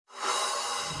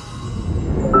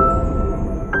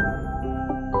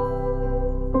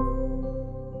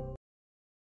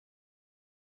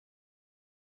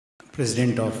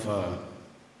President of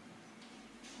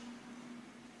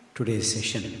today's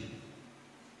session,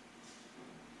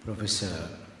 Professor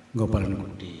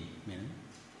Gopalankutti,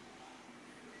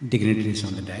 dignitaries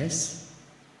on the dais,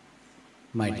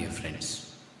 my dear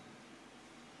friends.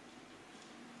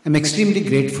 I'm extremely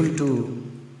grateful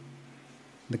to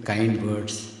the kind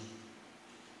words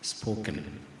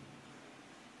spoken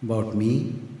about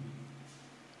me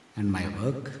and my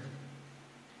work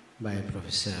by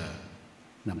Professor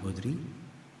Nambudri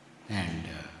and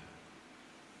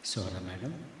Sora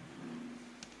Madam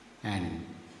and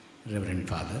Reverend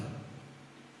Father.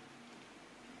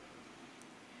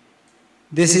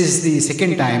 This is the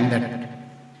second time that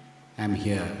I'm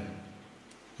here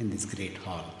in this great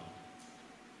hall.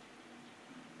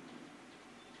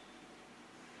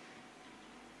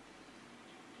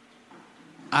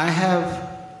 I have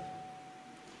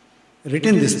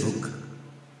written this book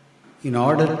in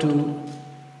order to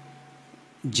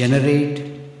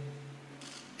generate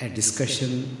a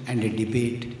discussion and a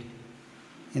debate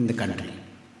in the country.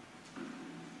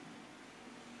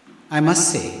 I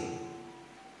must say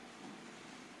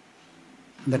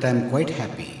that I am quite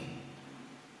happy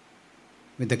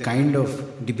with the kind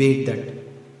of debate that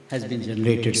has been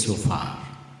generated so far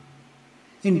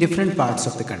in different parts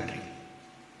of the country.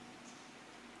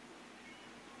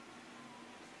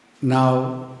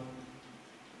 Now,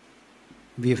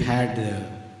 we've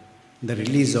had the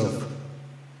release of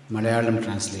Malayalam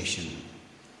translation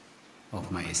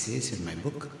of my essays in my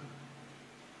book.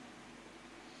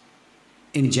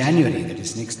 In January, that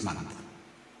is next month,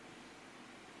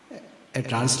 a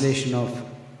translation of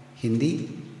Hindi,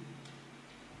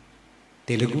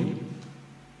 Telugu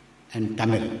and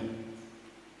Tamil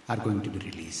are going to be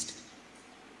released.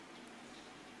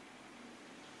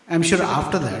 I'm sure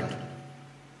after that,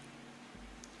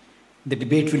 the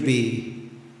debate will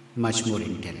be much more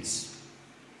intense.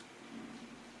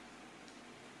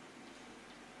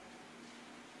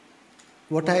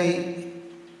 What I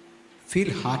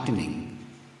feel heartening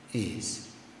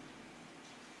is,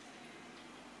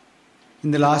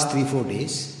 in the last 3-4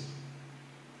 days,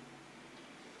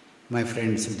 my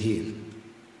friend Sudhir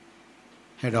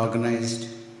had organized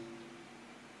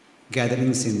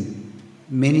gatherings in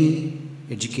many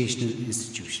educational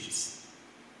institutions.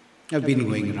 I've been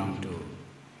going around to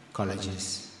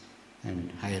colleges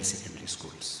and higher secondary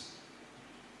schools.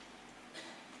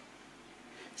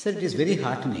 So it is very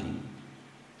heartening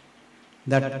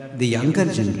that the younger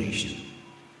generation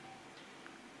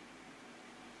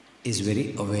is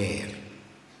very aware.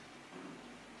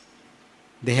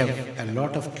 They have a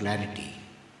lot of clarity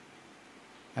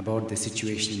about the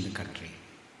situation in the country.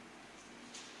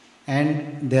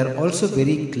 And they are also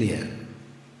very clear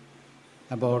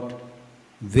about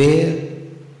where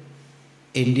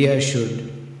India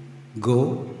should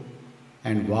go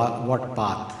and what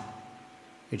path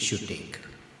it should take.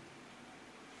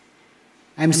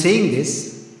 I am saying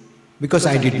this because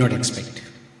I did not expect.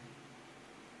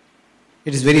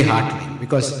 It is very heartening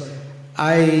because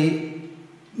I,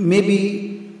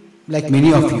 maybe like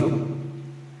many of you,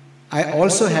 I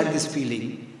also had this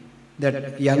feeling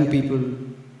that young people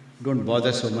don't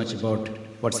bother so much about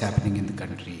what's happening in the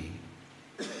country.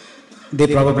 They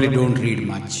probably don't read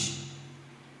much.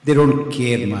 They don't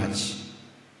care much.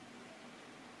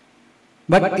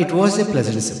 But it was a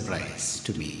pleasant surprise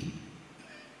to me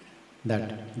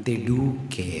that they do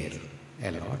care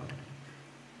a lot.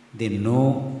 They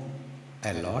know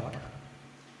a lot.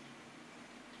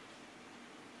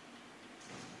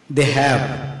 They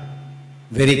have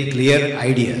very clear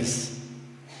ideas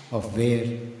of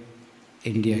where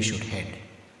India should head.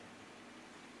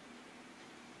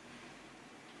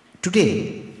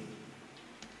 Today,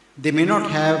 they may not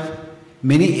have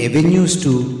many avenues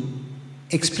to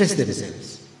express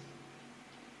themselves.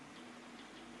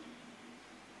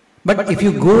 But if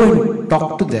you go and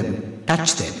talk to them,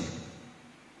 touch them,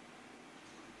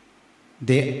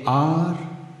 they are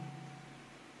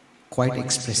quite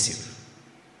expressive.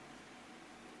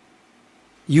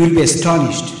 You will be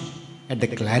astonished at the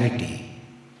clarity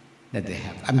that they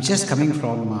have. I'm just coming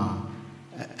from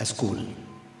a school,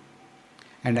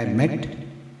 and I met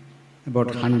about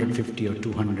 150 or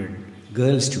 200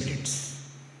 girl students.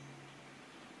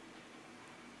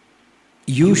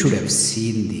 You should have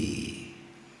seen the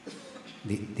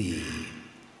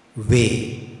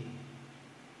way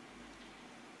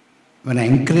when I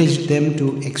encouraged them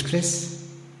to express.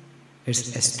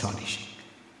 It's astonishing.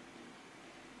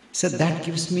 So that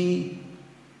gives me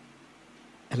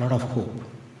a lot of hope.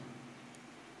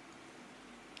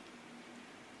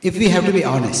 If we have to be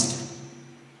honest,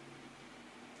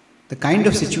 the kind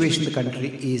of situation the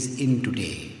country is in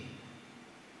today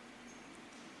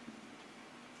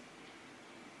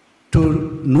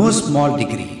to no small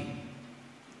degree,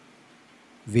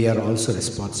 we are also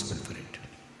responsible for it.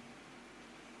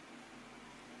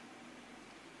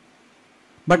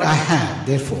 But I have,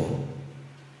 therefore,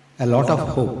 a lot of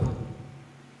hope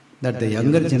that the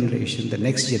younger generation, the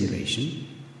next generation,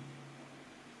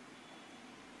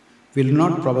 will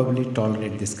not probably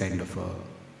tolerate this kind of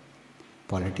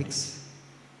politics,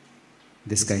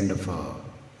 this kind of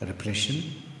repression,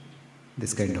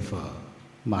 this kind of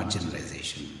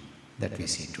marginalization that we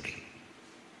see today.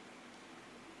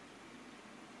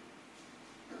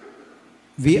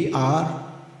 We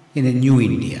are in a new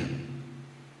India.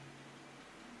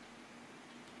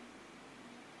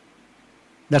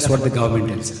 That's what the government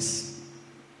tells us.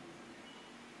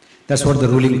 That's what the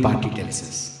ruling party tells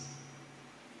us.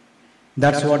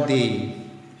 That's what the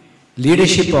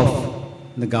leadership of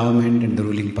the government and the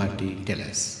ruling party tell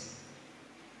us.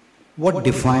 What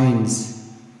defines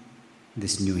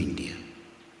this new India?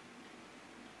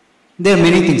 There are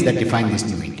many things that define this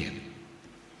new India.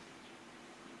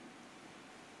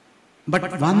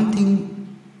 But one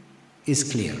thing is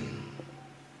clear.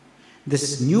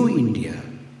 This new India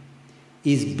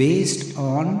is based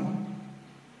on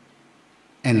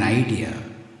an idea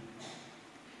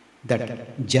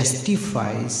that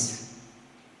justifies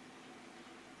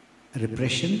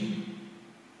repression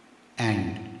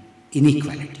and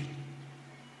inequality.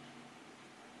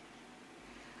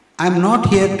 I am not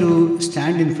here to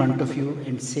stand in front of you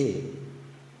and say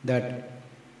that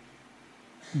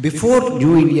before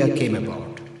New India came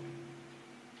about,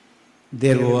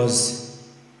 there was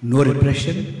no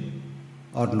repression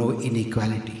or no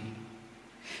inequality.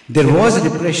 There was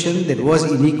repression, there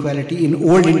was inequality in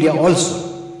old India also.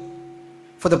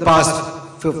 For the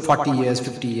past 40 years,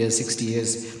 50 years, 60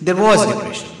 years, there was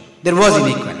repression, there was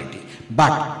inequality.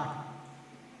 But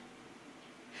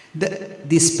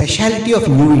the speciality of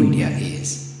New India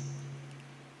is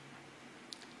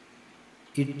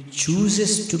it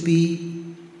chooses to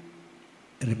be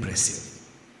repressive.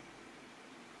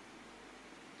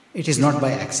 It is not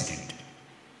by accident.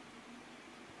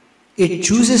 It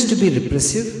chooses to be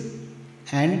repressive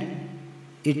and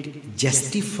it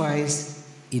justifies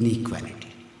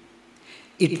inequality.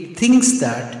 It thinks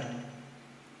that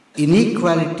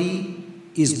inequality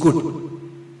is good.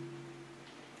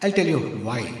 I'll tell you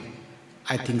why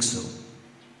I think so.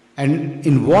 And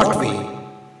in what way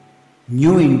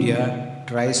New India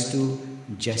tries to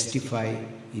justify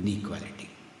inequality.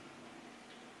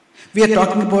 We are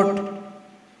talking about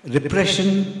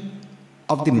repression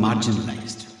of the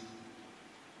marginalized.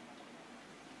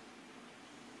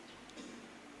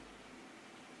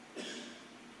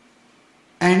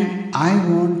 And I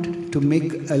want to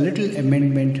make a little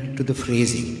amendment to the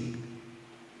phrasing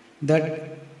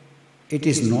that it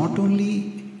is not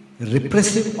only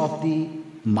repressive of the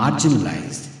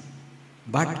marginalized,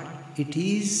 but it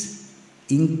is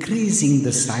increasing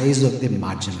the size of the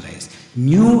marginalized.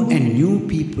 New and new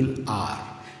people are,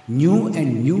 new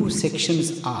and new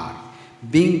sections are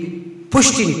being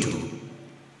pushed into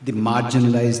the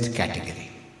marginalized category.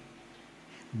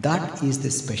 That is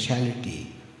the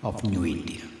speciality of New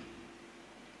India.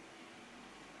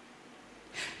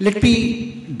 Let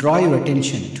me draw your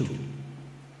attention to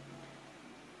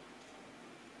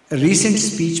a recent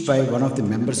speech by one of the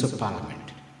members of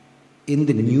parliament in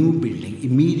the new building,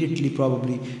 immediately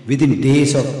probably within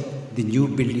days of the new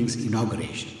building's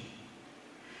inauguration.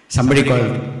 Somebody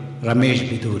called Ramesh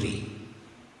Biduri.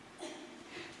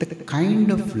 The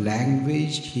kind of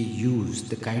language he used,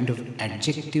 the kind of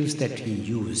adjectives that he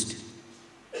used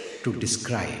to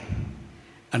describe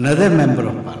another member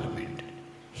of parliament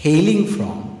hailing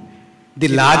from the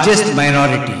largest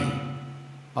minority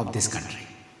of this country.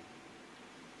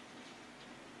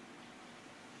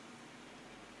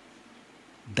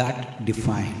 That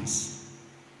defines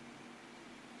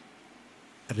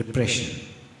repression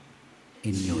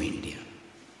in New India.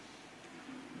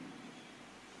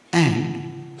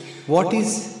 And what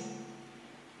is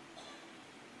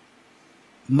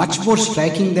much more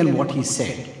striking than what he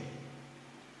said,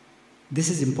 this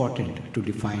is important to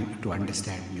define, to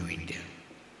understand New India.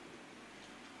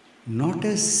 Not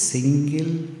a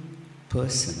single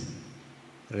person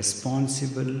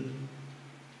responsible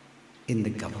in the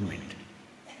government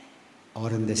or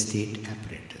in the state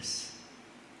apparatus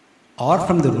or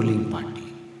from the ruling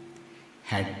party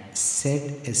had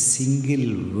said a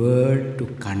single word to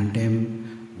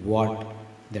condemn what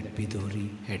that Biduri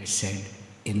had said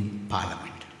in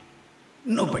parliament.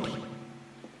 Nobody.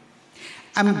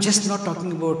 I'm just not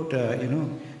talking about,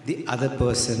 the other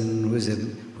person who is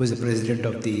a president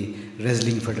of the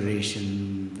Wrestling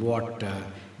Federation, what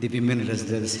the women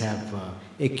wrestlers have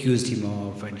accused him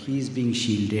of, and he is being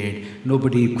shielded,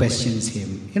 nobody questions him.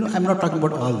 I'm not talking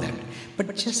about all that.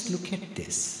 But just look at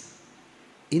this.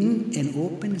 In an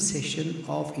open session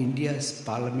of India's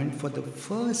parliament, for the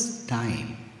first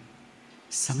time,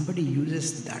 somebody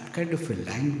uses that kind of a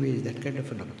language, that kind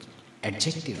of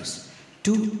adjectives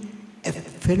to a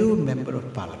fellow member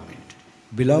of parliament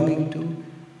belonging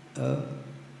to a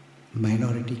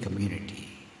minority community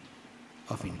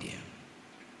of India.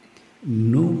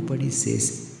 Nobody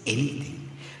says anything.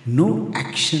 No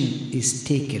action is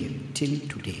taken till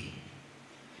today.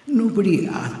 Nobody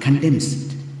condemns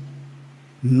it.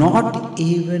 Not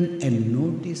even a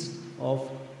notice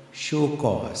of show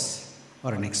cause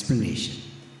or an explanation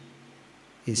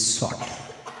is sought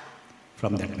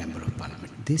from that member of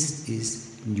parliament. This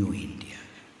is New India.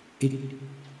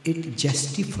 It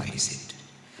justifies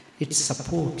it. It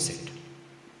supports it.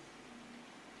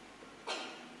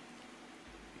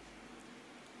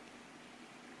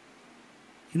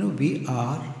 We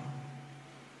are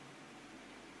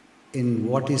in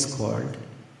what is called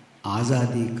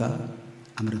Azadi Ka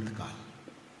Amrit Kal.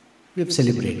 We have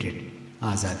celebrated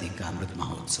Azadi Ka Amrit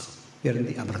Mahotsav. We are in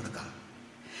the Amrit Kal.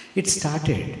 It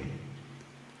started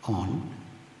on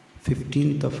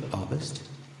 15th of August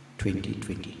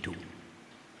 2022.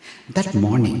 That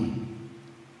morning,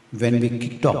 when we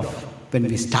kicked off, when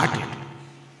we started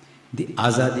the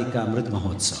Azadi Ka Amrit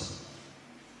Mahotsav,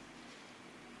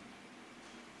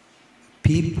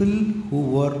 people who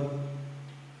were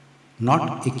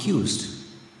not accused,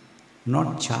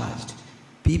 not charged,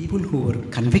 people who were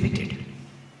convicted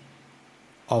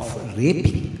of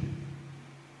raping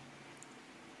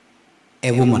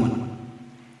a woman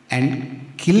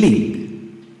and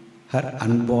killing her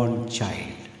unborn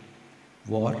child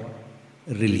were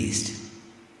released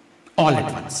all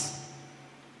at once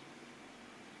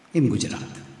in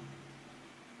Gujarat.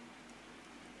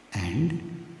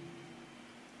 And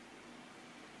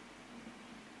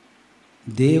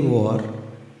they were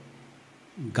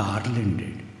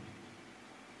garlanded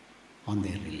on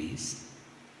their release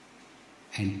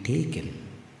and taken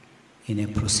in a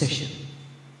procession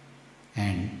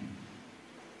and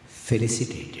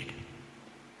felicitated.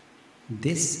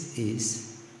 This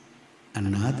is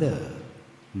another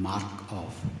mark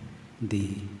of the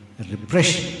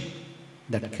repression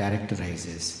that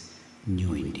characterizes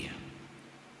New India.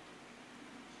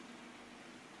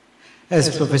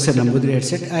 As Professor Nambudri had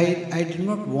said, I do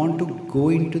not want to go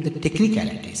into the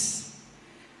technicalities.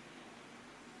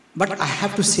 But I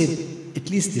have to say at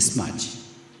least this much.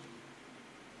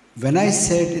 When I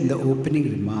said in the opening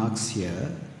remarks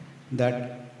here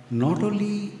that not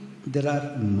only there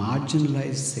are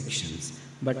marginalized sections,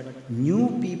 but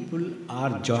new people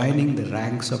are joining the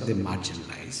ranks of the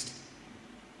marginalized,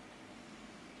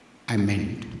 I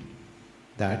meant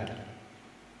that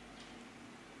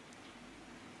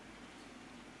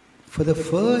for the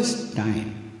first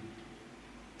time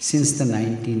since the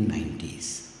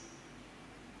 1990s,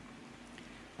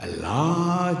 a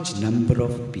large number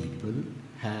of people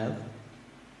have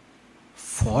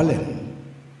fallen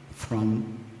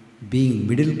from being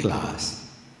middle class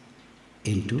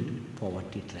into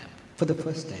poverty trap. For the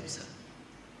first time, sir.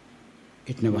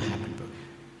 It never happened before.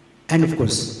 And of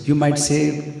course, you might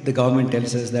say the government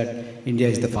tells us that India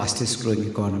is the fastest growing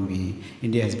economy,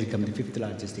 India has become the 5th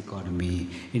largest economy,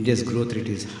 India's growth rate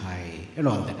is high, and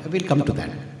all that. We'll come to that.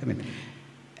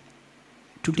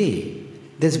 Today,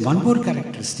 there's one more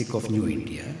characteristic of New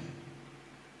India,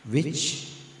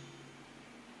 which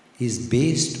is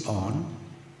based on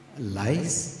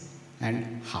lies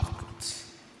and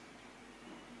half-truths.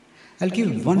 I'll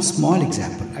give one small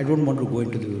example. I don't want to go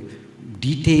into the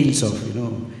details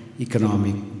of,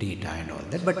 economic data and all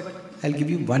that, but I'll give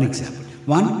you one example.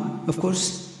 One, of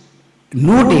course,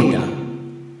 no data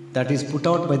that is put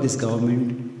out by this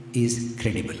government is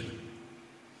credible.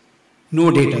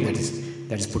 No data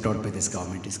that is put out by this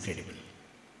government is credible.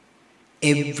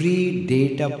 Every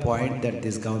data point that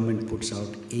this government puts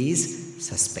out is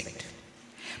suspect.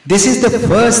 This is the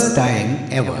first time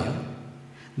ever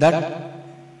that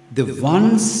the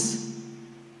once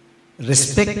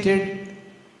respected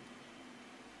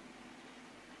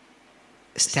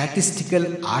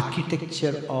statistical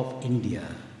architecture of India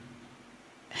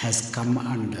has come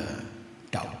under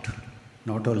doubt,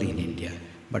 not only in India,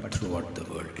 but throughout the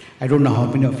world. I don't know how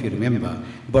many of you remember,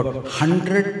 but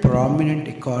 100 prominent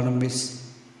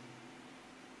economists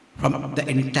from the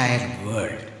entire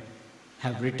world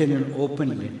have written an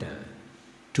open letter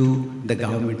to the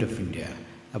government of India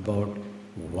about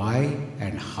why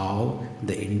and how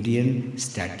the Indian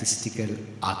statistical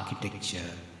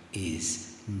architecture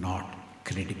is not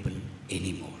credible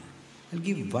anymore. I'll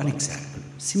give one example,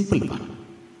 simple one.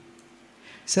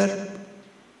 Sir,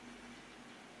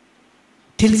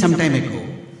 till some time ago,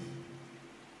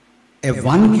 a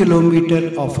 1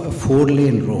 kilometer of a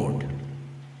 4-lane road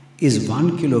is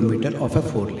 1 kilometer of a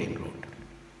 4-lane road.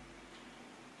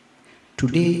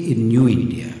 Today in New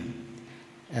India,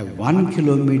 a 1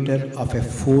 kilometer of a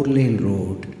 4-lane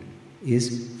road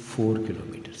is 4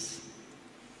 kilometers.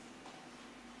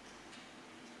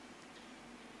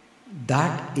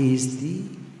 That is the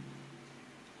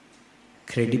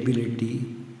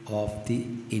credibility of the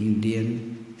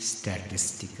Indian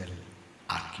statistical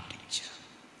architecture.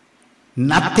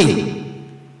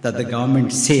 Nothing that the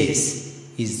government says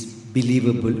is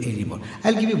believable anymore.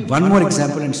 I'll give you one more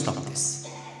example and stop this.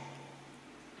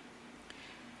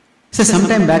 So some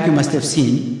time back you must have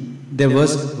seen there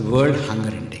was World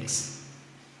Hunger Index.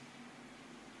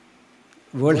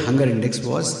 World Hunger Index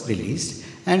was released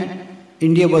and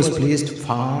India was placed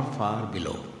far, far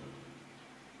below.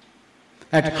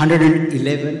 At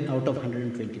 111 out of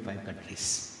 125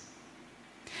 countries.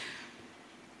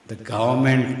 The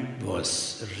government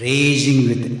was raging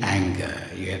with anger.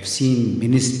 You have seen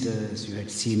ministers, you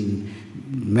had seen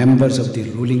members of the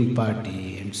ruling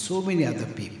party and so many other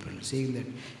people saying that,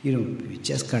 we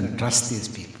just can't trust these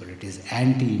people. It is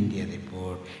anti-India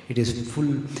report. It is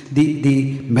full,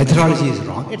 the methodology is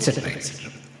wrong, etc.,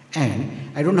 etc. And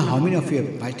I don't know how many of you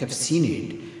might have seen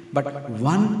it, but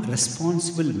one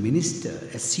responsible minister,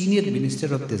 a senior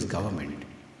minister of this government,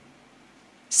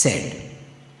 said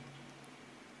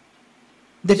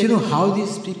that how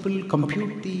these people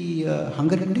compute the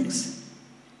hunger index?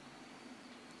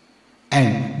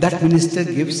 And that minister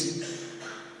gives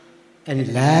an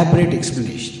elaborate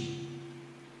explanation.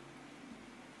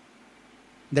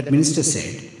 That minister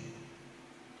said,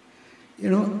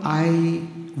 I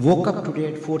woke up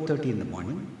today at 4:30 in the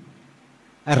morning.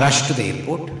 I rushed to the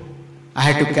airport. I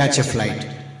had to catch a flight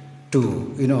to,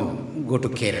 go to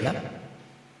Kerala,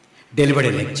 delivered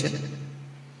a lecture.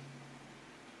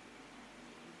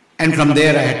 And from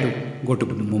there I had to go to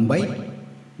Mumbai,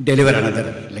 deliver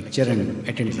another lecture and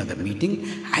attend another meeting.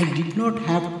 I did not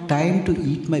have time to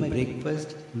eat my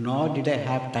breakfast, nor did I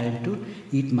have time to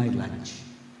eat my lunch.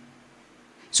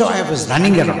 So I was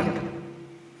running around.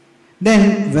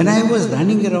 Then when I was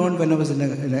running around, when I was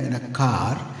in a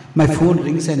car, my phone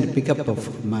rings and I pick up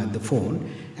the phone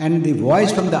and the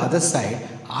voice from the other side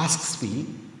asks me,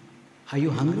 "Are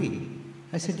you hungry?"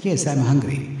 I said, "Yes, I'm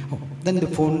hungry." Oh, then the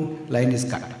phone line is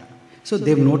cut. So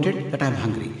they've noted that I'm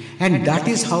hungry. And that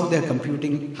is how they're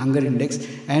computing hunger index.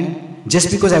 And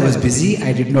just because I was busy,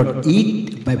 I did not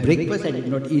eat my breakfast, I did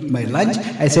not eat my lunch.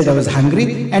 I said I was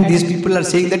hungry, and these people are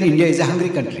saying that India is a hungry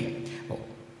country. Oh.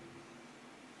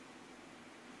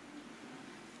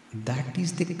 That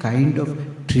is the kind of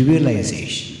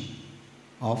trivialization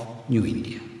of New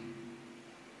India.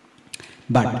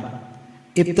 But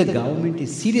if the government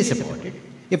is serious about it,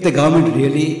 if the government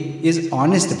really is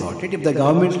honest about it, if the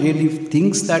government really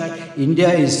thinks that India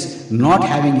is not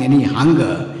having any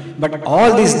hunger, but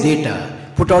all this data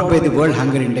put out by the World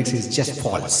Hunger Index is just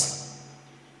false.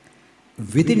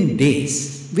 Within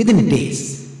days,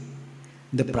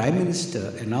 the Prime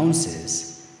Minister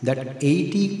announces that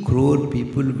 80 crore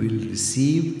people will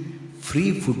receive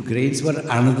free food grains for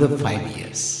another 5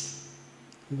 years.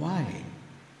 Why?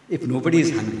 If nobody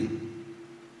is hungry,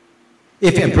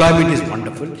 if employment is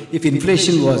wonderful, if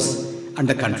inflation was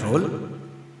under control,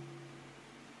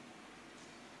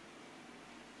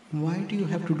 why do you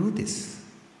have to do this?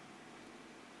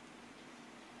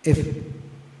 If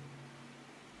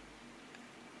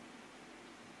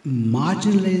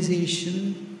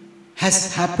marginalization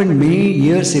has happened many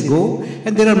years ago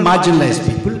and there are marginalized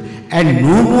people and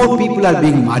no more people are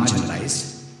being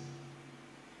marginalized,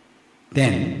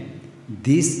 then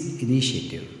this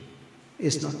initiative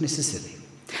is not necessary.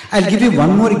 I'll give you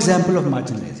one more example of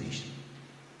marginalization.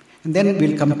 And then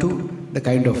we'll come to the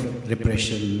kind of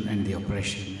repression and the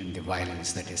oppression and the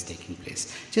violence that is taking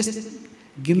place. Just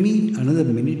give me another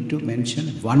minute to mention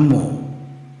one more.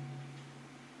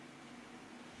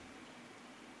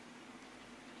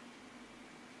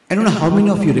 I don't know how many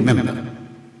of you remember.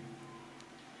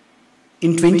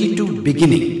 In 22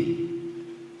 beginning,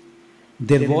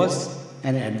 there was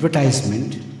an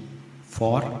advertisement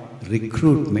for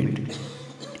recruitment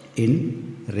in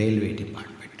railway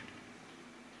department.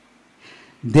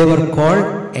 They were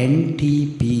called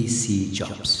NTPC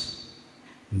jobs,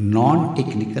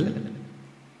 non-technical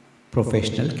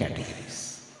professional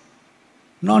categories.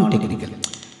 Non-technical.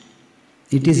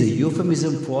 It is a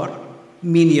euphemism for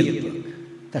menial work.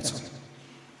 That's all.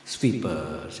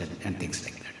 Sweepers and things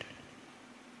like that.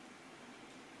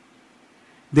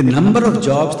 The number of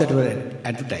jobs that were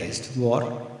advertised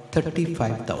were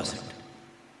 35,000.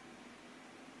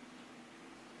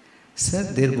 Sir,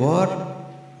 there were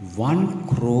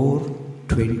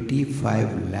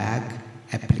 1,25 lakh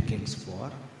applicants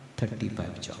for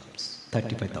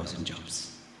 35,000 jobs.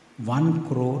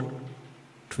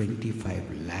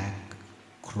 1,25 lakh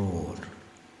crore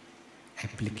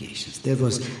applications. There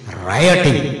was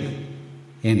rioting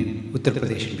in Uttar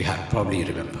Pradesh and Bihar, probably you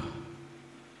remember.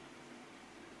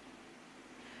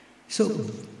 So,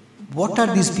 what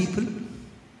are these people?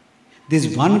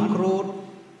 These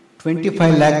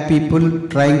 1,25 lakh people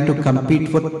trying to compete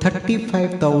for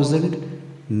 35,000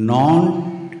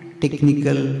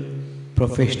 non-technical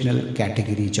professional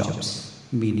category jobs,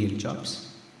 menial jobs.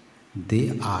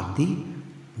 They are the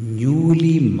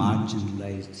newly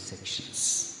marginalized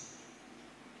sections.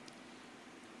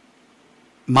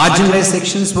 Marginalized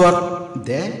sections were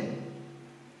there,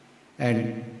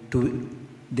 and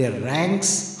their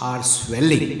ranks are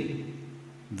swelling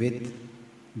with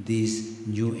these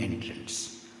new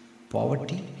entrants.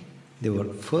 Poverty, they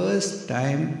were first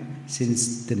time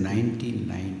since the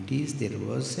 1990s there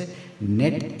was a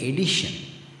net addition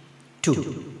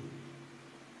to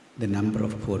the number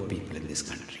of poor people in this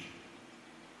country.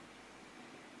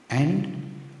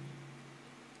 And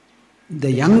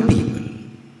the young people,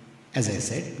 as I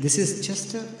said, this is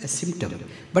just a symptom.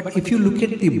 But if you look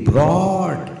at the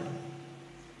broad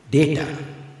data,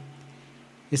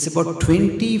 it's about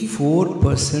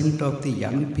 24% of the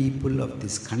young people of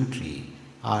this country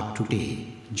are today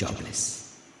jobless.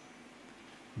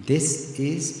 This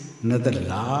is another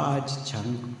large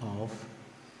chunk of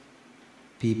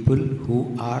people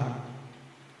who are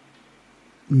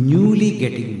newly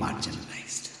getting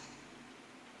marginalized.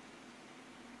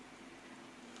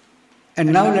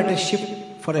 And now let us shift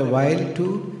for a while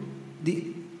to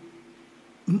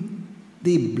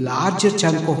the larger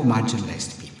chunk of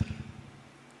marginalized people.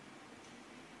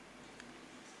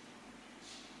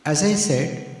 As I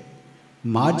said,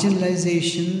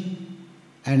 marginalization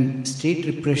and state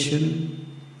repression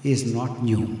is not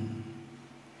new.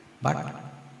 But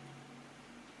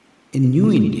in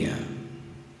New India,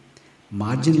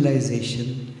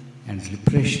 marginalization and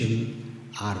repression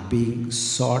are being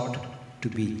sought to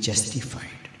be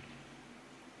justified.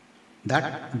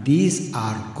 That these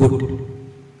are good.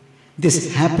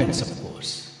 This happens, of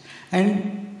course.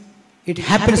 And it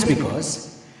happens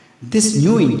because this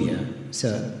New India,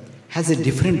 sir, has a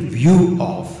different view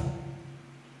of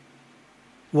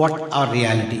what our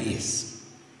reality is.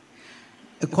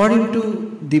 According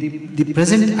to the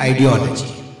present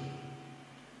ideology,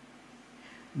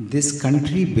 this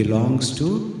country belongs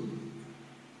to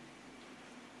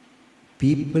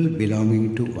people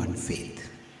belonging to one faith.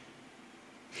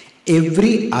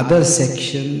 Every other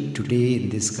section today in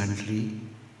this country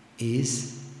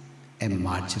is a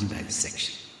marginalized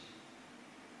section.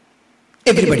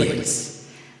 Everybody else.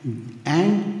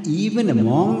 And even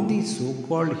among the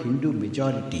so-called Hindu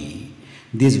majority,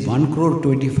 these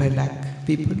 1,25 lakh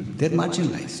people, they're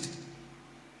marginalized.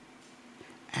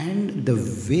 And the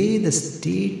way the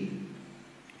state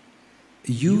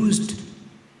used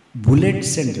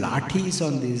bullets and lathis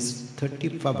on these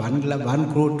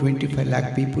 1,25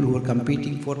 lakh people who were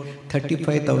competing for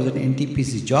 35,000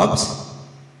 NTPC jobs,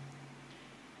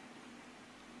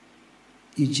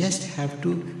 you just have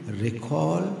to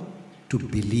recall to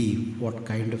believe what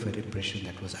kind of a repression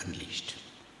that was unleashed.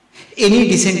 Any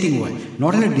dissenting voice,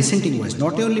 not only dissenting voice,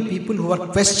 not only people who are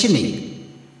questioning,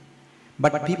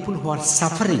 but people who are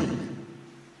suffering,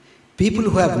 people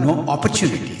who have no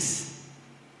opportunities,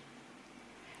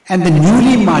 and the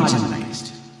newly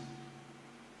marginalized,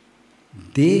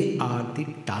 they are the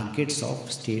targets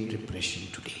of state repression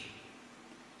today.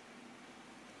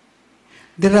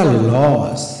 There are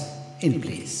laws in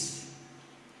place.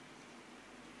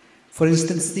 For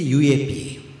instance, the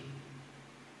UAPA.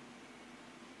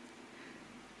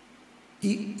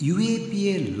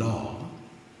 UAPA law,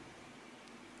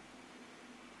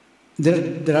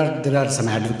 there are some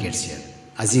advocates here.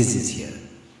 Aziz is here.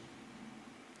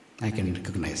 I can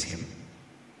recognize him.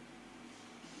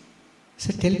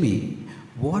 So tell me,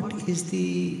 what is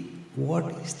the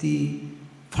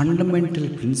fundamental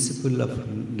principle of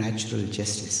natural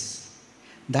justice?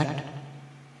 That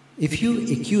if you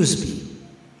accuse me,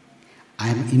 I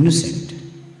am innocent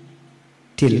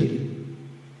till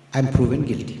I am proven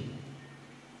guilty.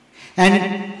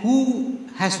 And who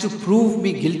has to prove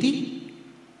me guilty?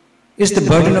 Is the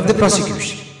burden of the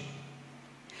prosecution.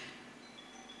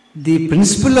 The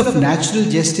principle of natural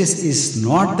justice is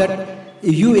not that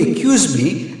you accuse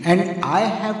me and I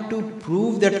have to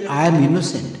prove that I am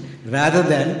innocent rather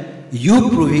than you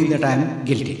proving that I am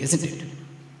guilty, isn't it?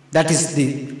 That is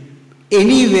the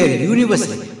anywhere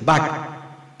universally. But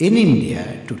in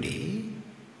India today,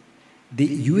 the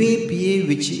UAPA,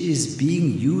 which is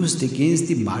being used against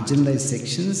the marginalized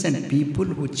sections and people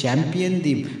who champion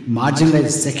the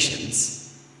marginalized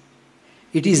sections,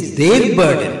 it is their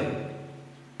burden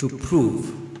to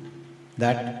prove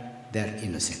that they are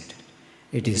innocent.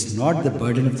 It is not the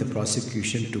burden of the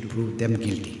prosecution to prove them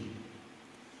guilty.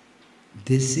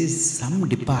 This is some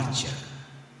departure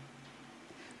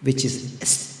which is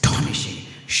astonishing,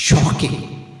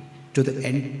 shocking to the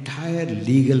entire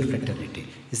legal fraternity.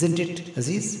 Isn't it,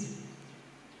 Aziz?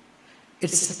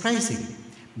 It's surprising.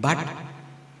 But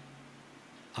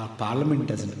our parliament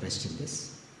doesn't question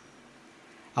this.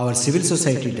 Our civil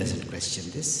society doesn't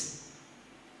question this.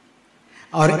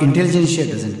 Our intelligentsia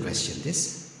doesn't question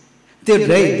this. They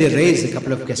raise a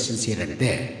couple of questions here and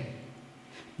there.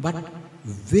 But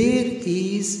where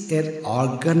is an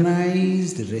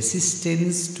organized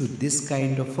resistance to this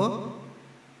kind of a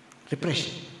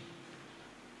repression?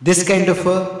 This kind of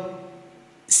a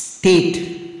state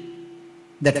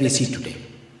that we see today.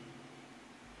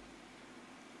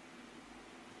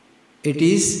 It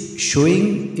is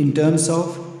showing in terms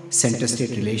of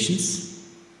center-state relations.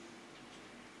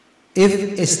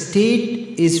 If a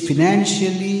state is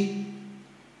financially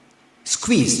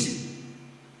squeezed,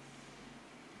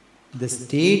 the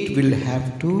state will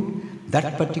have to,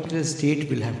 that particular state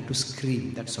will have to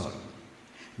scream, that's all.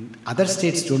 Other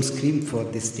states don't scream for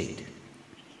this state.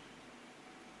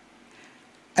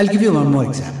 I'll give you one more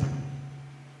example.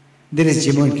 There is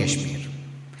Jammu and Kashmir.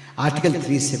 Article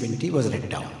 370 was read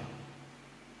down.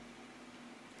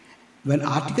 When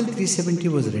Article 370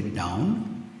 was read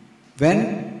down,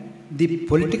 when the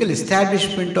political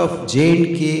establishment of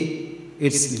J&K,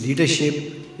 its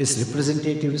leadership, its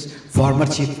representatives, former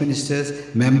chief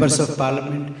ministers, members of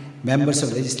parliament, members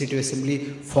of legislative assembly,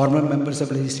 former members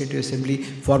of legislative assembly,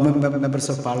 former members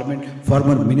of parliament,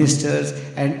 former ministers,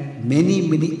 and many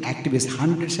activists,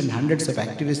 hundreds and hundreds of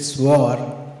activists were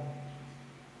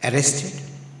arrested,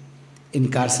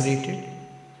 incarcerated,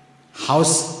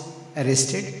 house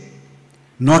arrested,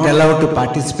 not allowed to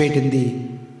participate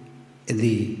in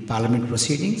the parliament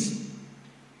proceedings.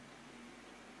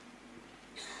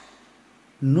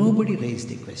 Nobody raised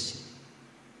the question.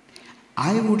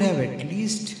 I would have at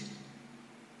least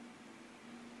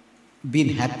been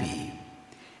happy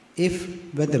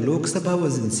if, when the Lok Sabha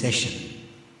was in session,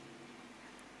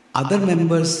 other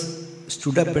members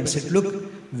stood up and said, look,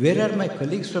 where are my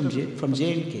colleagues from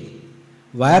J&K?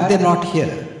 Why are they not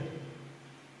here?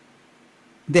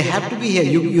 They have to be here.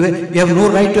 You have no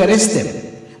right to arrest them.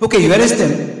 Okay, you arrest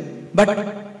them,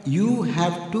 but you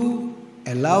have to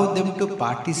allow them to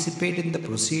participate in the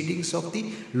proceedings of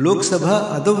the Lok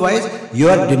Sabha. Otherwise, you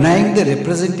are denying the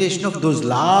representation of those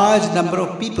large number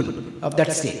of people of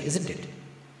that state, isn't it?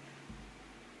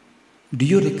 Do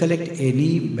you recollect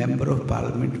any member of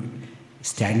parliament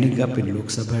standing up in Lok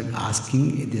Sabha and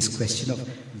asking this question of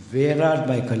where are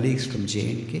my colleagues from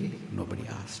J&K? Nobody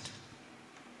asked.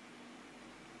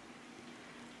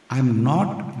 I am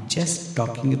not just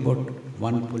talking about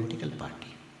one political party.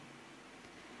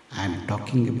 I am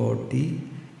talking about the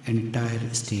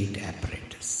entire state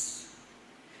apparatus.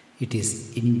 It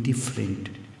is indifferent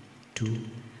to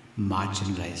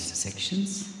marginalized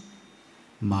sections,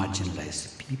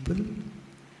 marginalized people,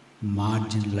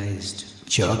 marginalized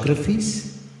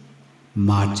geographies,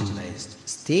 marginalized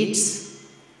states.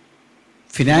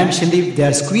 Financially, if they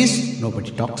are squeezed,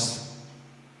 nobody talks.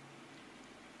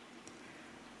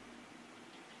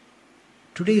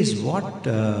 Today is what,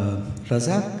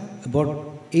 Razak? About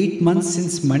 8 months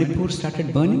since Manipur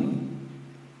started burning?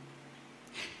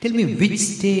 Tell me, which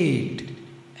state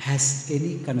has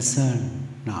any concern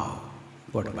now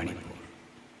about Manipur?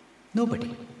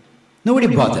 Nobody. Nobody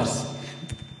bothers.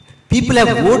 People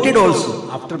have voted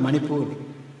also after Manipur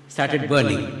started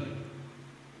burning.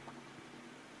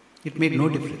 It made no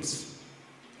difference.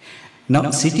 Now,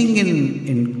 sitting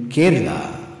in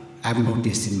Kerala, I have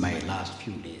noticed in my last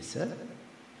few days,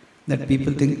 that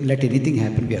people think, let anything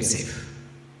happen, we are safe.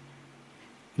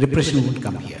 Repression won't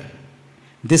come here.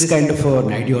 This kind of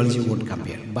an ideology won't come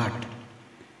here. But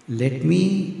let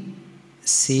me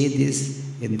say this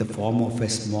in the form of a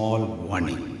small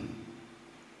warning.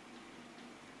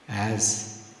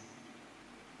 As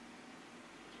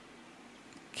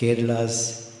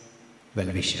Kerala's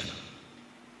well-wisher,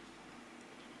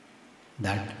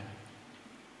 that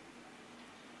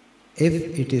if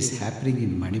it is happening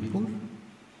in Manipur,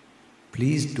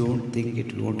 please don't think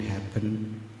it won't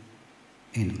happen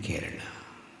in Kerala.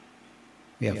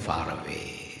 We are far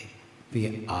away.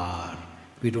 We are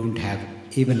We don't have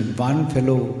even one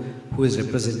fellow who is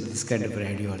representing this kind of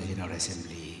ideology in our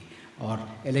assembly or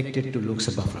elected to Lok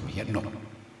Sabha from here. No,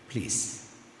 please.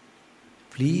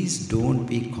 Please don't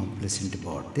be complacent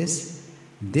about this.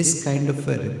 This kind of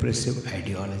a repressive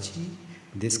ideology,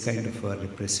 this kind of a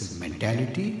repressive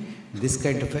mentality, this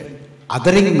kind of a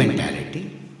othering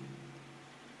mentality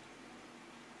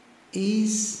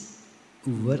is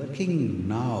working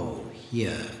now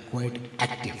here, quite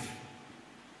active.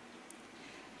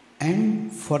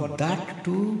 And for that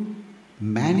to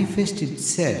manifest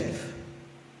itself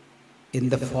in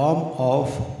the form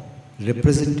of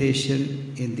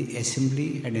representation in the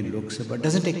assembly and in Lok Sabha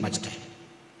doesn't take much time.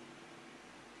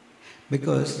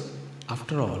 Because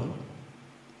after all,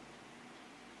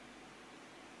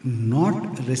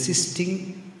 not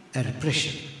resisting a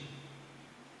repression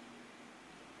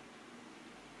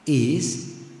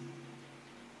is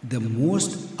the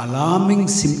most alarming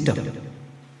symptom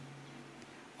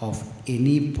of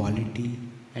any polity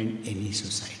and any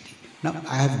society. Now,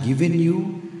 I have given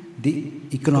you the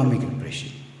economic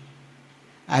repression.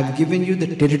 I have given you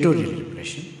the territorial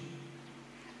repression.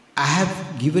 I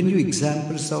have given you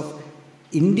examples of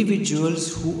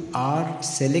individuals who are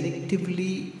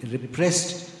selectively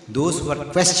repressed, those who are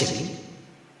questioning,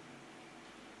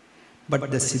 but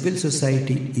the civil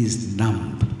society is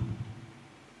numb.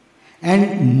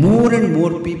 And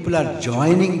more people are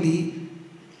joining the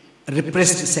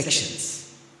repressed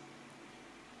sections.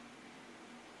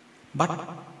 But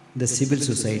the civil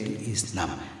society is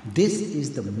numb. This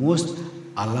is the most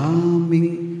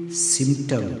alarming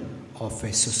symptom of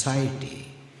a society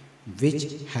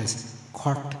which has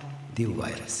caught the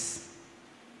virus.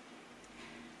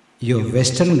 Your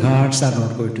Western Ghats are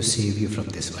not going to save you from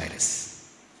this virus.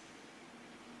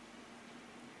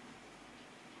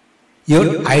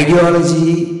 Your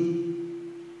ideology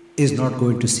is not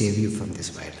going to save you from this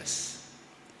virus.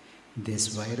 This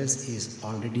virus is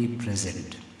already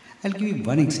present. I'll give you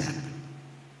one example.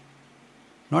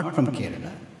 Not from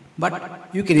Kerala, but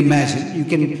you can imagine,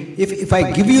 if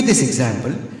I give you this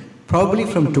example, probably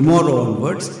from tomorrow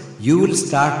onwards, you will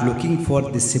start looking for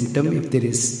this symptom if there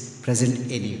is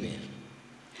present anywhere.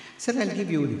 Sir, I'll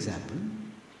give you an example.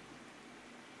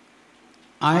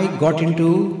 I got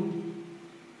into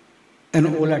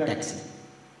an Ola taxi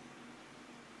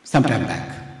some time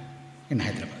back in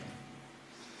Hyderabad.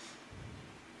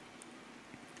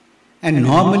 And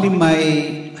normally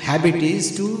my habit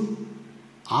is to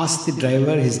ask the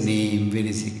driver his name, where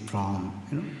is he from,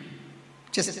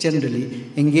 just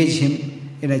generally engage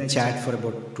him in a chat for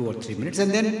about 2 or 3 minutes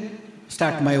and then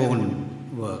start my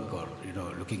own work or,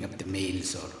 looking up the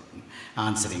mails or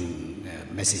answering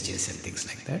messages and things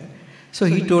like that. So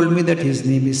he told me that his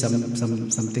name is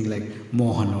something like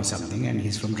Mohan or something, and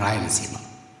he's from Rayalaseema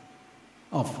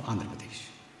of Andhra Pradesh.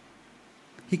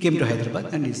 He came to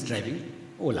Hyderabad and he's driving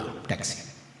Ola taxi.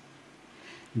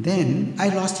 Then I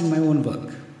lost in my own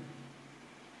work.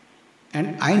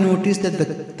 And I noticed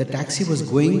that the taxi was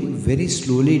going very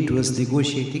slowly. It was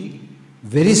negotiating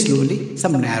very slowly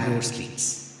some narrow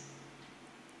streets.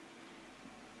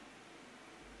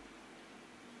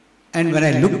 And when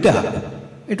I looked up,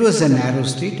 it was a narrow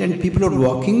street and people were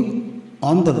walking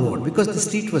on the road because the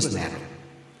street was narrow.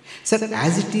 Sir,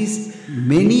 as it is,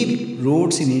 many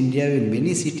roads in India, in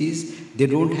many cities, they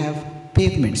don't have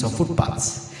pavements or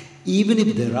footpaths. Even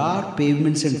if there are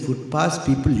pavements and footpaths,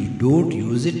 people don't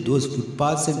use it, those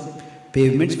footpaths and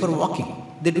pavements, for walking.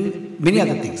 They do many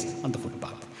other things on the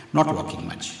footpath, not walking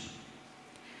much.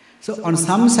 So on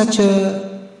some such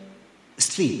a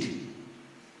street,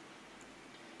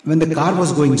 when the car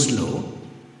was going slow,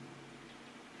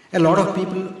 a lot of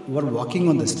people were walking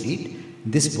on the street.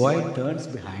 This boy turns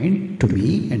behind to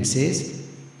me and says,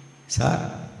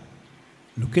 "Sir,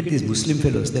 look at these Muslim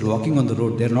fellows, they're walking on the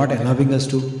road, they're not allowing us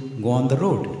to go on the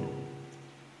road."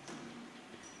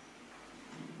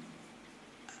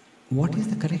 What is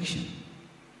the correction?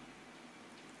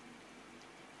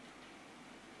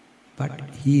 But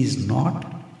he is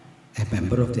not a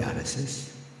member of the RSS.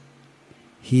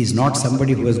 He is not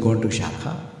somebody who has gone to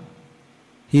Shakha.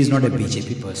 He is not a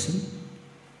BJP person.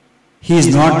 He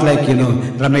is not like,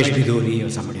 Ramesh Bidori or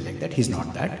somebody like that. He is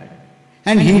not that.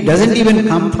 And he doesn't even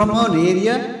come from an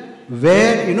area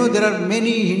where, there are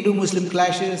many Hindu-Muslim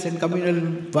clashes and communal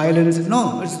violence.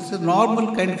 No, it's a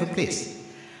normal kind of a place.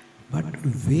 But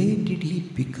where did he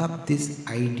pick up this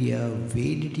idea?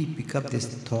 Where did he pick up this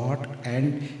thought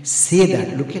and say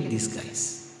that, look at these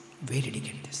guys? Where did he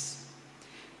get this?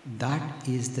 That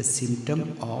is the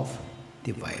symptom of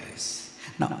the virus.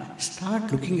 Now,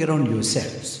 start looking around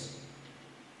yourselves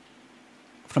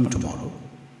from tomorrow.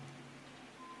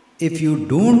 If you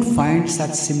don't find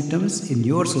such symptoms in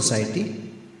your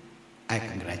society, I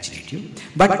congratulate you.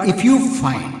 But if you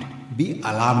find, be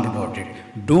alarmed about it.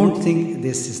 Don't think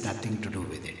this is nothing to do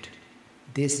with it.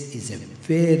 This is a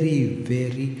very,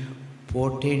 very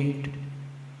potent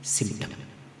symptom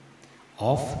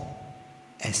of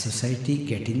a society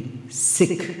getting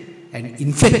sick and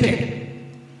infected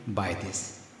by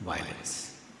this violence.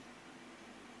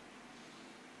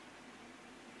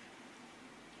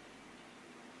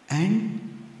 And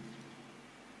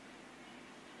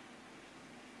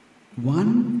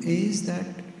one is that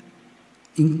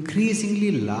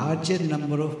increasingly larger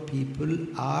number of people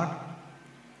are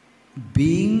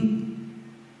being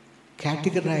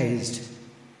categorized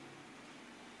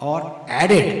or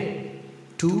added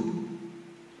to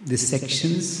the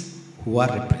sections who are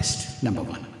repressed, number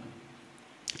one.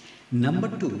 Number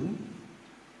two,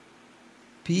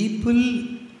 people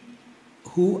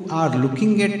who are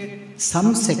looking at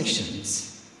some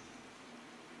sections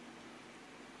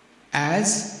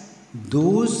as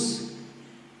those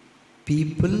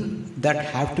people that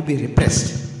have to be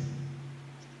repressed.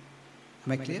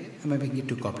 Am I clear? Am I making it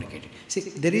too complicated? See,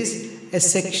 there is a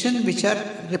section which are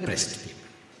repressed people.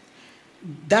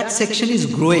 That section is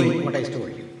growing, what I told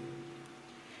you.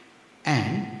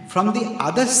 And from the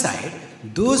other side,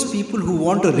 those people who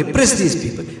want to repress these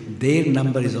people, their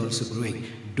number is also growing.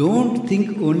 Don't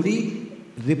think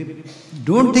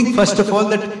first of all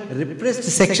that repressed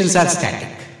sections are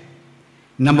static.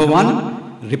 Number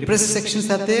one, repressed sections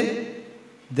are there,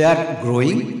 they are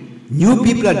growing, new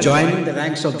people are joining the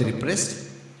ranks of the repressed.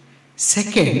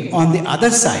 Second, on the other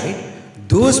side,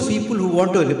 those people who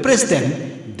want to repress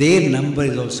them, their number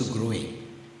is also growing.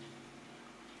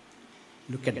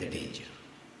 Look at the danger.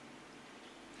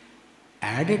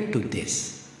 Added to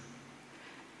this,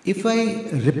 if I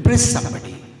repress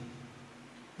somebody,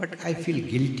 but I feel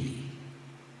guilty,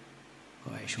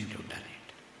 oh, I shouldn't have done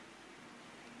it,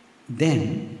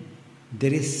 then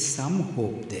there is some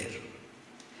hope there.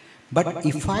 But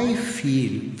if I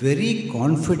feel very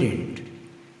confident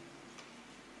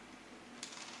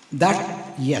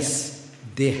that yes,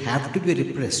 they have to be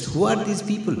repressed, who are these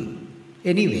people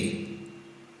anyway?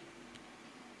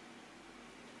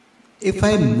 If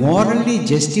I morally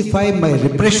justify my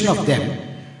repression of them,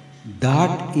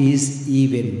 that is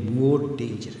even more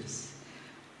dangerous.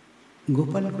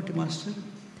 Gopal Kuti Master,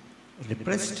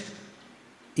 repressed,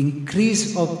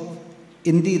 increase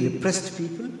in the repressed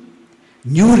people,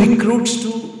 new recruits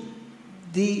to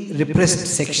the repressed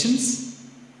sections,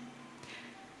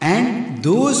 and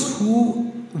those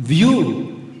who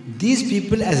view these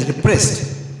people as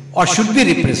repressed or should be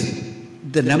repressed,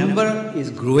 the number is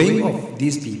growing of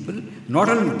these people. Not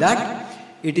only that,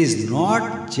 it is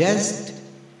not just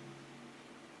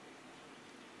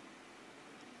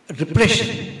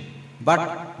repression,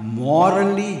 but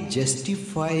morally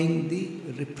justifying the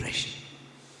repression.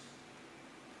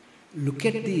 Look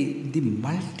at the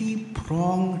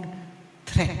multi-pronged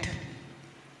threat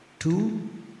to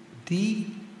the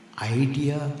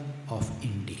idea of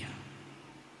India.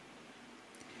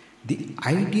 The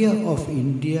idea of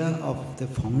India of the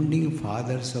founding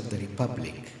fathers of the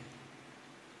Republic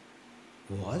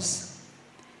was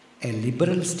a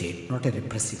liberal state, not a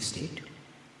repressive state.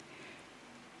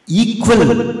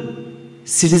 Equal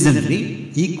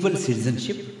citizenry, equal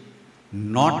citizenship,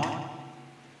 not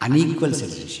unequal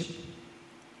citizenship.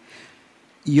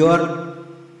 Your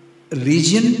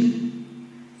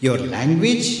region, your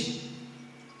language,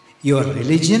 your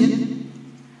religion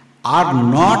are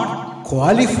not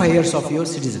qualifiers of your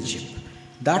citizenship.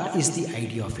 That is the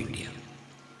idea of India.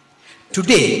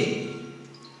 Today,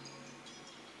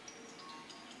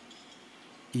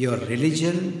 your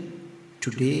religion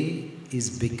today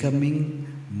is becoming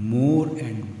more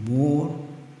and more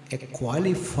a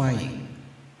qualifying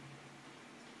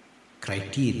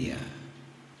criteria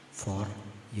for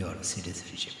your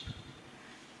citizenship.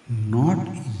 Not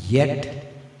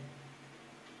yet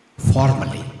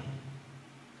formally,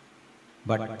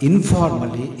 but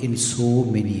informally in so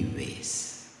many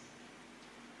ways.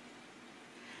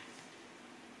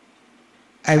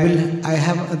 I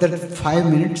have another 5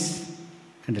 minutes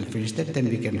and I'll finish that, then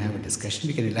we can have a discussion,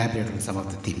 we can elaborate on some of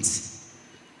the themes.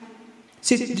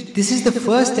 See, this is the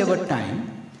first ever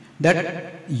time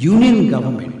that Union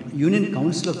Government, Union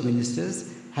Council of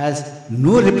Ministers has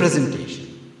no representation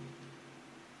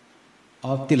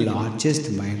of the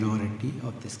largest minority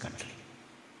of this country.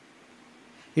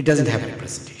 It doesn't have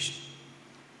representation.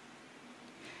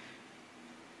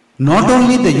 Not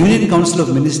only the Union Council of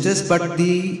Ministers, but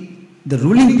the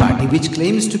ruling party, which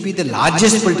claims to be the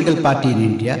largest political party in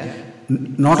India,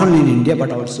 not only in India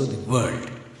but also the world,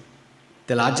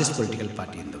 the largest political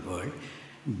party in the world,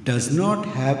 does not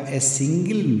have a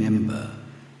single member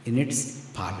in its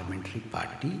parliamentary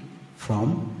party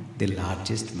from the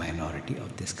largest minority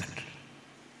of this country.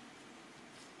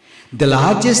 The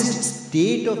largest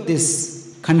state of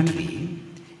this country,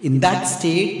 in that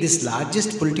state, this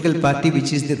largest political party,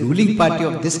 which is the ruling party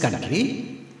of this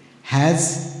country,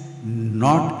 has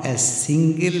not a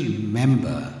single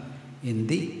member in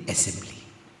the assembly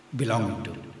belonging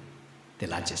to the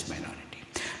largest minority.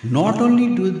 Not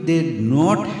only do they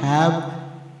not have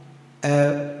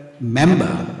a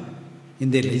member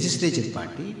in the legislature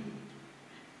party,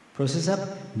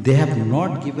 Professor, they have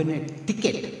not given a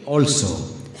ticket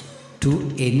also to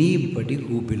anybody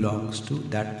who belongs to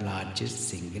that largest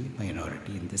single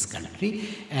minority in this country.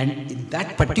 And in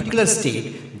that particular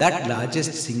state, that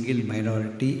largest single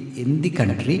minority in the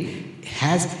country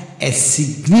has a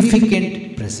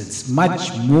significant presence,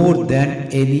 much more than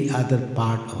any other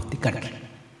part of the country.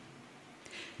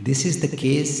 This is the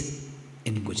case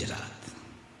in Gujarat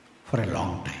for a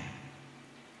long time.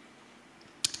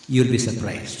 You'll be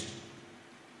surprised.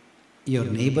 Your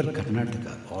neighbor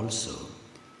Karnataka also,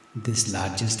 this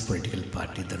largest political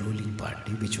party, the ruling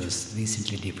party, which was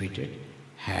recently defeated,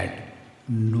 had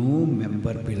no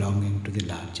member belonging to the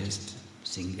largest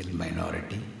single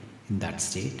minority in that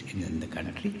state, in the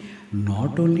country.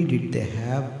 Not only did they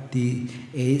have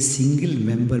a single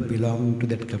member belonging to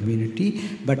that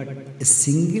community, but a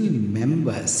single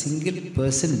member, single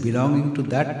person belonging to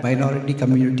that minority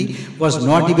community was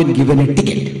not even given a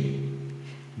ticket.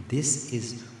 This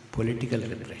is political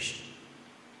repression.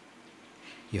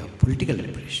 You have political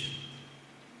repression.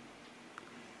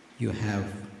 You have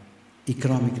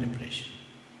economic repression.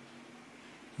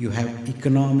 You have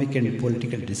economic and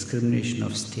political discrimination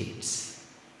of states,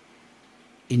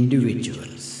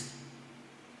 individuals.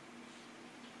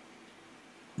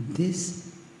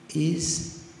 This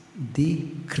is the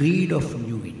creed of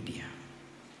New India.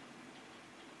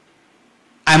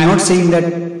 I am not saying that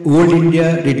old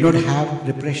India did not have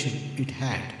repression. It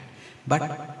had.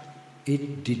 But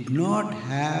it did not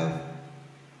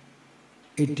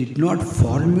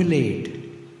formulate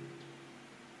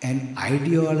an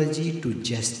ideology to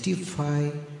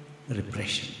justify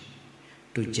repression,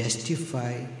 to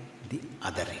justify the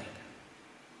othering.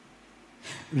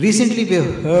 Recently we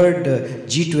have heard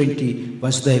G20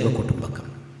 Vasudhaiva Kutumbakam.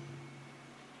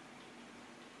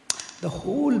 The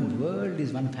whole world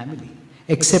is one family,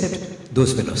 except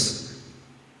those fellows.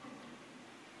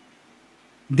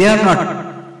 They are not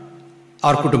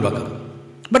our Kutumbakam,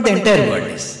 but the entire world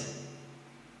is.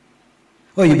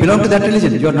 Oh, you belong to that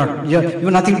religion, you have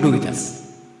nothing to do with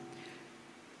us.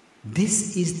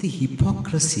 This is the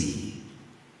hypocrisy.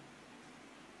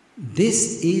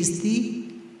 This is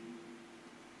the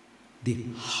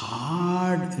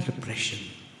hard repression.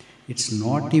 It's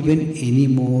not even any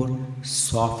more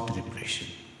soft repression.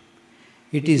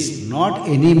 It is not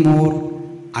any more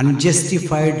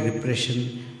unjustified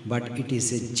repression, but it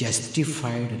is a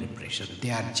justified repression.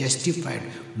 They are justified.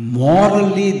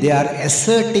 Morally, they are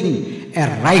asserting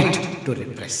a right to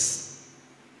repress.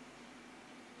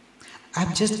 I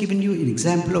have just given you an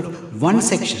example of one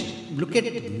section. Look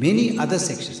at many other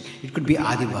sections. It could be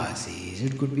Adivasis,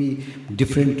 it could be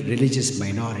different religious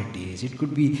minorities, it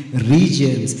could be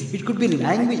regions, it could be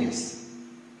languages.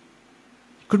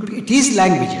 It is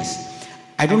languages.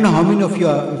 I don't know how many of you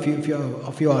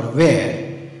are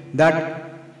aware that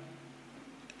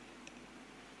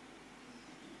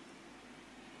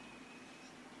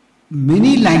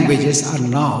many languages are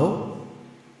now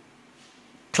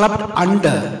clubbed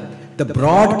under the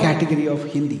broad category of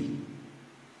Hindi.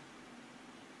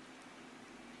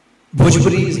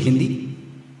 Bhojpuri is Hindi,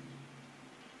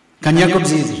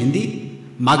 Kanyakumji is Hindi,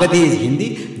 Magadhi is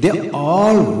Hindi. They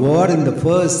all were in the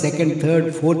first, second,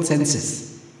 third, fourth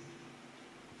census.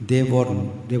 They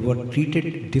were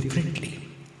treated differently.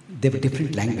 They were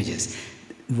different languages.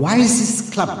 Why is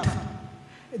this clubbed?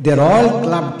 They're all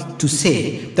clubbed to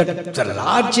say that the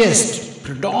largest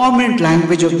predominant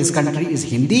language of this country is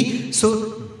Hindi,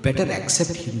 so better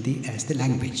accept Hindi as the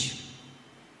language.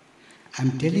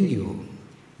 I'm telling you,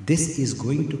 this is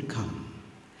going to come.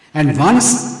 And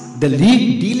once the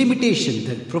delimitation,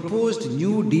 the proposed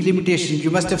new delimitation,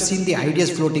 you must have seen the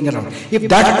ideas floating around. If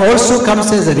that also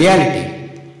comes as a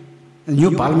reality, a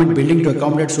new parliament building to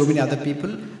accommodate so many other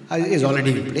people is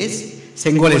already in place.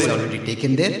 Sengol is already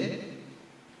taken there.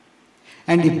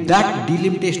 And if that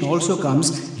delimitation also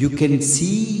comes, you can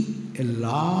see a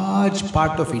large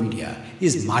part of India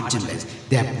is marginalized.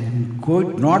 They are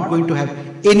not going to have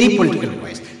any political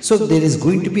voice. So there is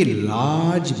going to be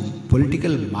large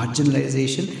political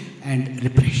marginalization and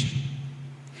repression.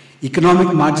 economic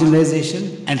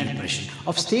marginalization and repression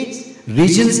of states,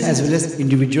 regions as well as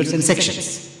individuals and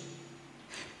sections.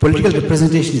 Political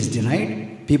representation is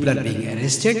denied, people are being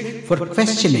arrested for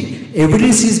questioning,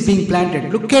 evidence is being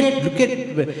planted.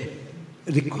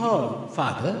 Recall,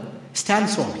 Father, Stan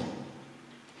Swami.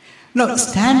 Now,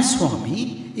 Stan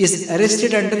Swami is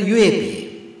arrested under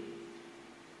UAPA.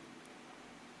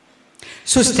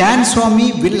 So, Stan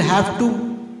Swami will have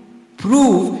to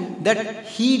prove that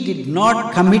he did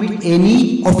not commit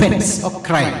any offense or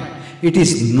crime. It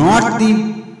is not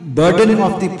the burden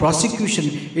of the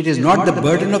prosecution, it is not the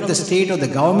burden of the state or the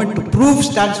government to prove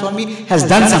Stan Swami has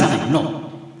done something.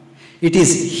 No. It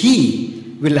is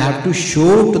he will have to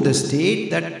show to the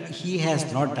state that he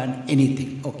has not done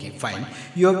anything. Okay, fine.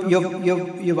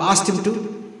 You've asked him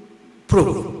to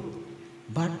prove.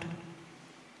 But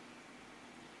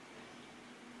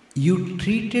you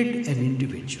treated an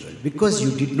individual because you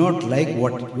did not like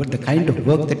what the kind of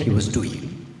work that he was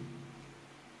doing.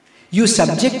 You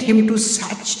subject him to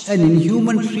such an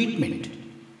inhuman treatment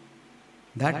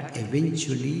that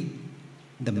eventually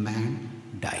the man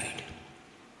died.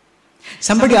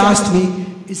 Somebody asked me,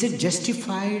 is it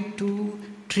justified to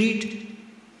treat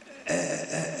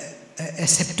a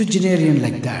septuagenarian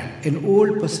like that, an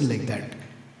old person like that?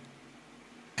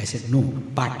 I said, no,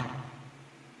 but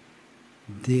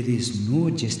there is no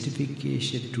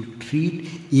justification to treat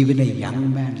even a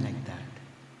young man like that.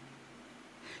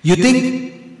 You think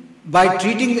by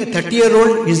treating a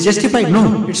 30-year-old is justified?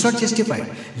 No, it's not justified.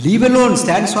 Leave alone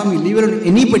Stan Swami, leave alone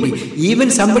anybody, even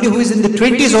somebody who is in the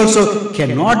 20s also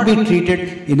cannot be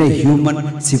treated in a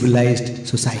human, civilized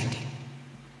society.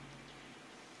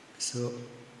 So,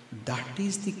 that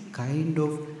is the kind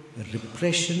of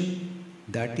repression,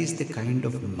 that is the kind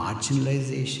of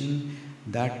marginalization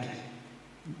that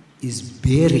is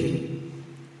bearing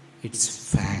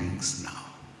its fangs now.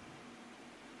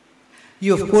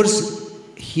 You, of course,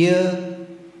 hear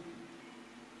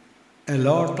a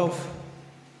lot of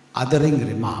othering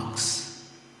remarks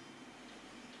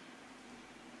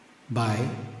by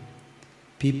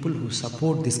people who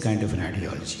support this kind of an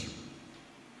ideology.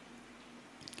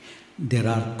 There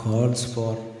are calls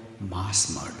for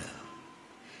mass murder.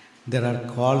 There are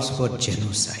calls for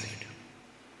genocide.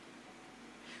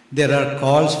 There are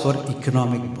calls for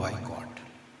economic boycott.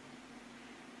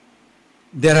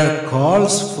 There are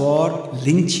calls for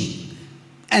lynching.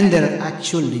 And there are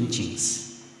actual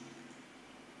lynchings.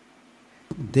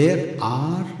 There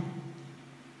are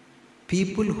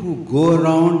people who go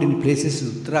around in places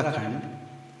in Uttarakhand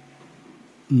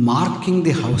marking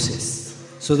the houses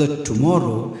so that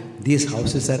tomorrow these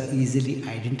houses are easily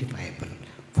identifiable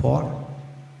for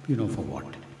what?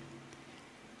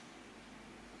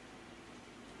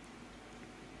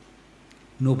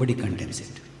 Nobody condemns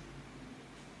it.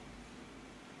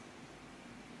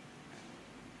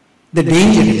 The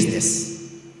danger is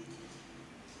this.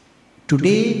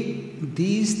 Today,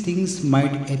 these things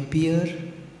might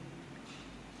appear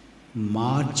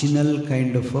marginal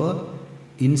kind of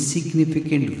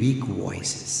insignificant, weak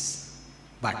voices.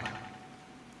 But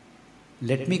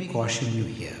let me caution you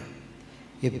here.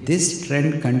 If this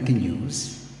trend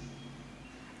continues,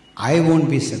 I won't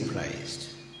be surprised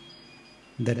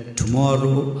that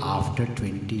tomorrow after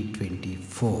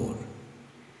 2024,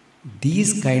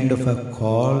 these kind of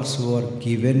calls were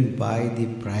given by the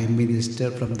Prime Minister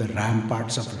from the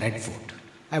ramparts of Red Fort.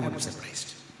 I would be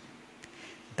surprised.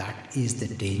 That is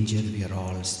the danger we are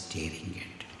all staring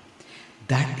at.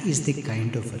 That is the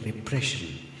kind of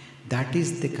repression. That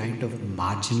is the kind of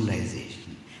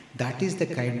marginalization. That is the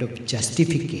kind of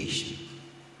justification.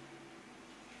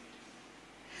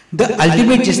 The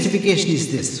ultimate justification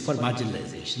is this for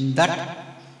marginalization,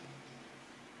 that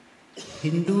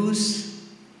Hindus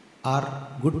are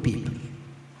good people.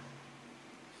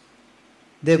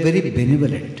 They are very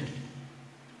benevolent.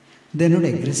 They are not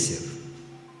aggressive.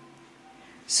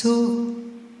 So,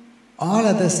 all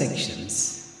other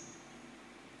sections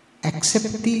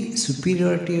accept the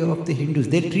superiority of the Hindus.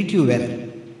 They treat you well.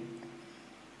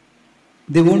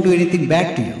 They won't do anything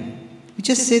bad to you. You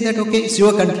just say that, okay, it's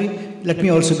your country, let me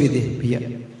also be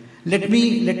here. Let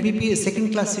me be a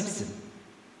second-class citizen.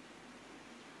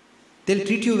 They'll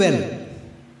treat you well.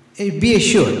 Be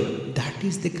assured, that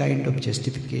is the kind of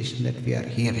justification that we are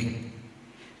hearing.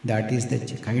 That is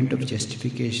the kind of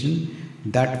justification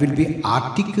that will be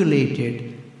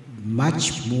articulated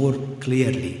much more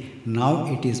clearly. Now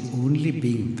it is only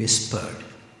being whispered.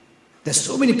 There are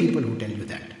so many people who tell you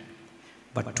that.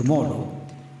 But tomorrow,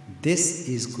 this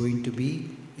is going to be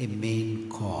a main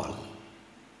call.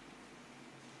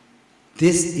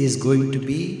 This is going to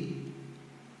be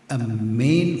a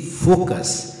main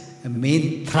focus, a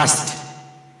main thrust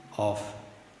of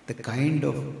the kind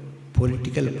of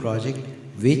political project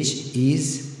which is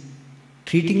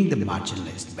treating the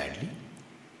marginalized badly,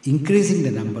 increasing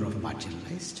the number of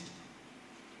marginalized,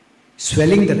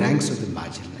 swelling the ranks of the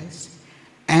marginalized,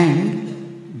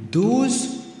 and those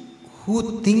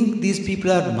who think these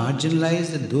people are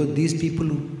marginalized and these people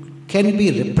can be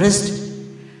repressed.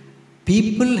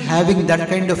 People having that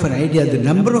kind of an idea, the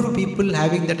number of people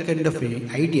having that kind of an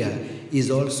idea is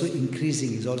also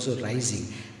increasing, is also rising.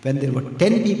 When there were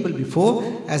 10 people before,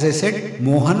 as I said,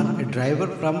 Mohan, a driver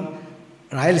from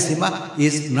Rayalaseema,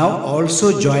 is now also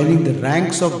joining the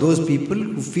ranks of those people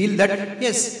who feel that,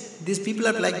 yes, these people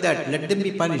are like that, let them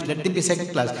be punished, let them be second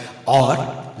class, or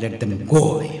let them go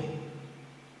away.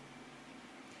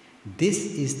 This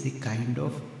is the kind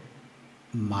of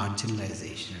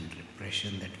marginalization and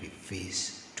repression that we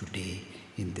face today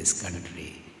in this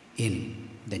country, in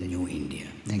the new India.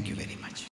 Thank you very much.